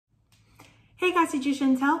Hey guys, it's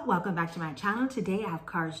Chantel. Welcome back to my channel. Today I have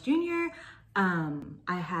Cars Jr. I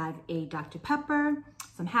have a Dr. Pepper,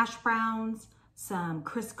 some hash browns, some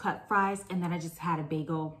Criss cut fries, and then I just had a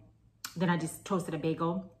bagel. Then I just toasted a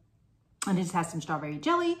bagel, and it just has some strawberry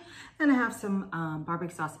jelly. And I have some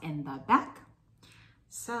barbecue sauce in the back.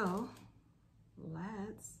 So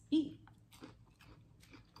let's eat.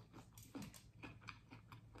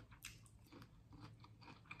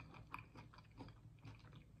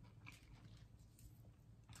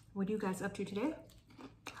 What are you guys up to today?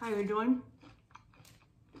 How are you doing?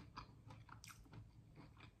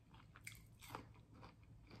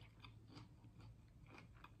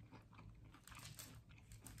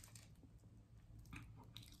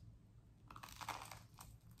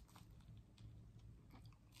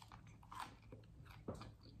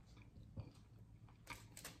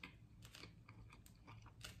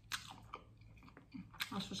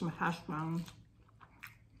 Let's put some hash browns.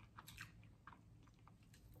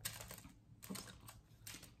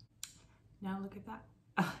 Now look at that,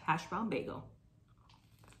 a hash brown bagel.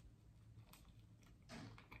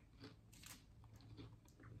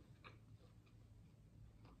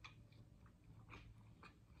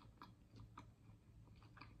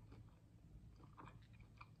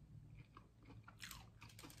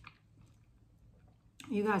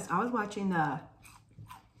 You guys, I was watching the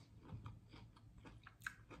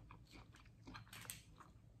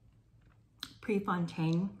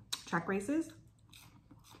Perfontaine track races.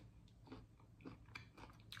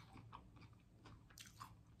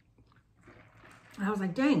 And I was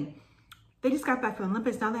like, dang, they just got back from the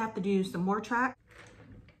Olympics. Now they have to do some more track.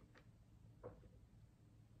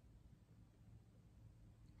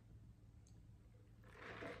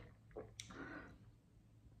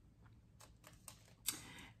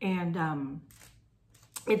 And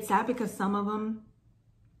it's sad because some of them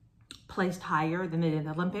placed higher than they did in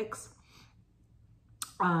the Olympics.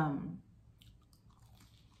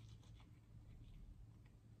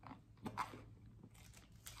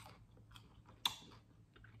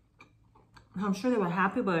 I'm sure they were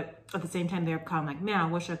happy, but at the same time, they're kind of like, man, I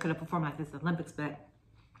wish I could have performed like this at the Olympics, but,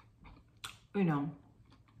 you know.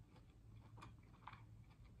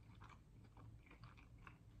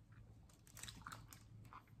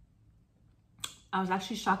 I was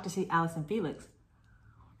actually shocked to see Allison Felix.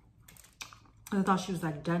 I thought she was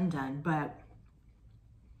like done, but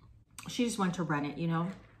she just went to run it, you know.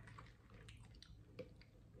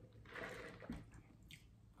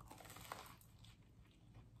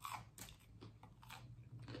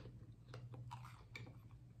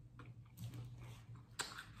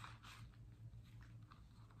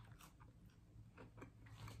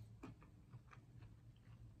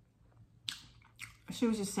 She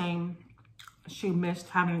was just saying she missed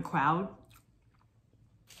having a crowd.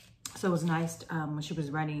 So it was nice when she was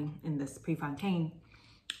running in this Perfontaine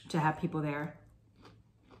to have people there.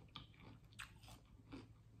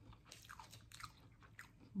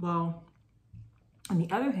 Well, on the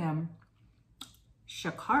other hand,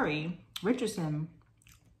 Sha'Carri Richardson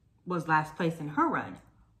was last place in her run.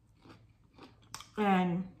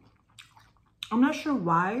 And I'm not sure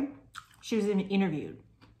why she was interviewed.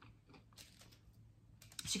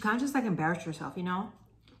 She kind of just like embarrassed herself, you know?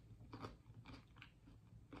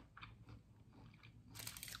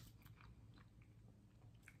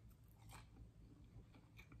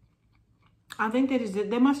 I think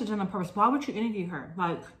they must have done on purpose. Why would you interview her?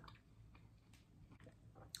 Like,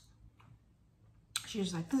 she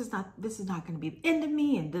was like, this is not going to be the end of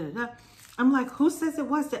me, and da da da. I'm like, who says it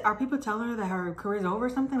was? Are people telling her that her career's over or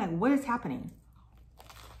something? Like, what is happening?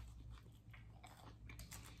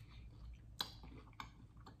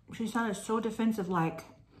 She sounded so defensive, like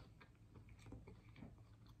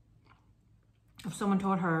if someone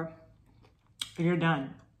told her, you're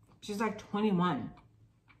done. She's like 21.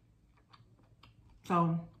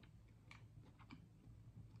 So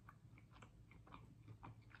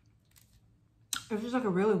it was just like a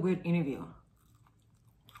really weird interview.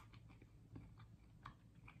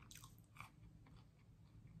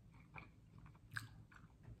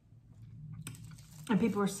 And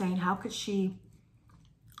people were saying, how could she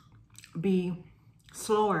be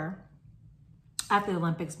slower at the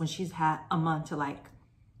Olympics when she's had a month to like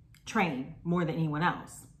train more than anyone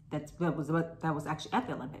else that was actually at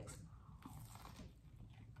the Olympics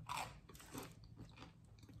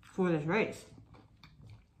for this race.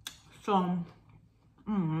 So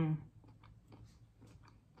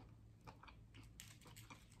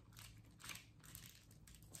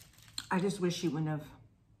I just wish she wouldn't have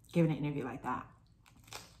given an interview like that.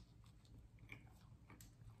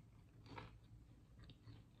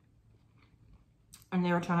 And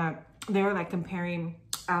they were like comparing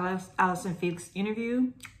Allison Field's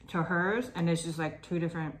interview to hers, and it's just like two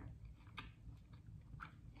different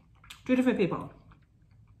people.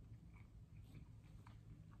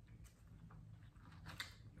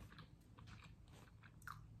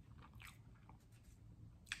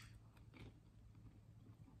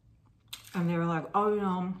 And they were like, oh, you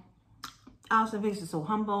know, Allison Field's is so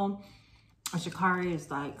humble, and Sha'Carri is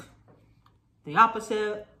like the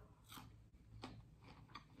opposite.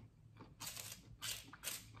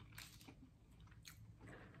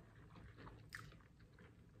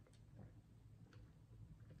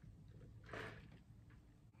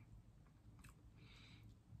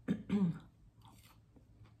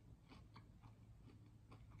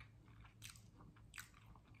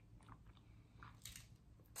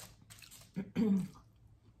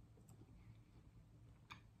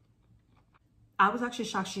 I was actually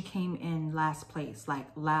shocked she came in last place,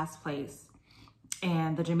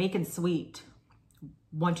 and the Jamaican Sweet,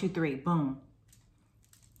 1, 2, 3, boom.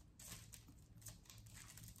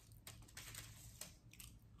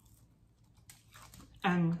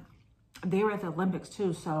 And they were at the Olympics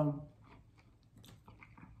too, so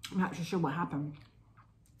I'm not sure what happened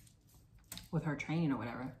with her training or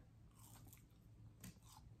whatever.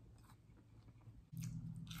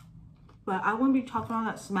 But I wouldn't be talking all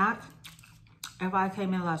that smack if I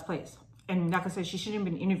came in last place. And like I said, she shouldn't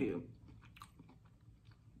have been interviewed.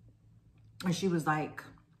 And she was like,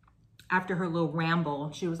 after her little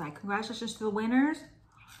ramble, she was like, congratulations to the winners.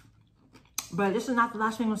 But this is not the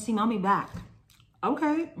last time you'll see mommy back.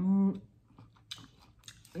 Okay.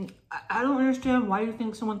 I don't understand why you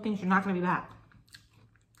think someone thinks you're not going to be back.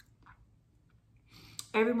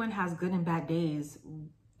 Everyone has good and bad days.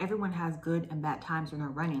 Everyone has good and bad times when they're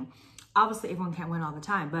running. Obviously, everyone can't win all the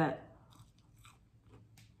time, but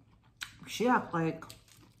she acts like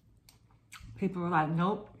people were like,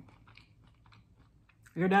 nope,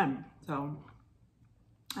 you're done. So,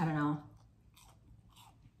 I don't know.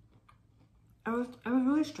 It was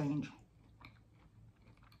really strange.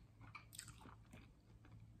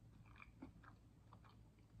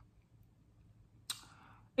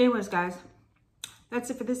 Anyways, guys, that's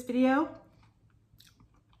it for this video.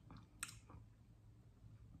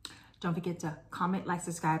 Don't forget to comment, like,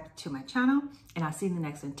 subscribe to my channel, and I'll see you in the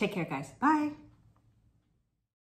next one. Take care, guys. Bye.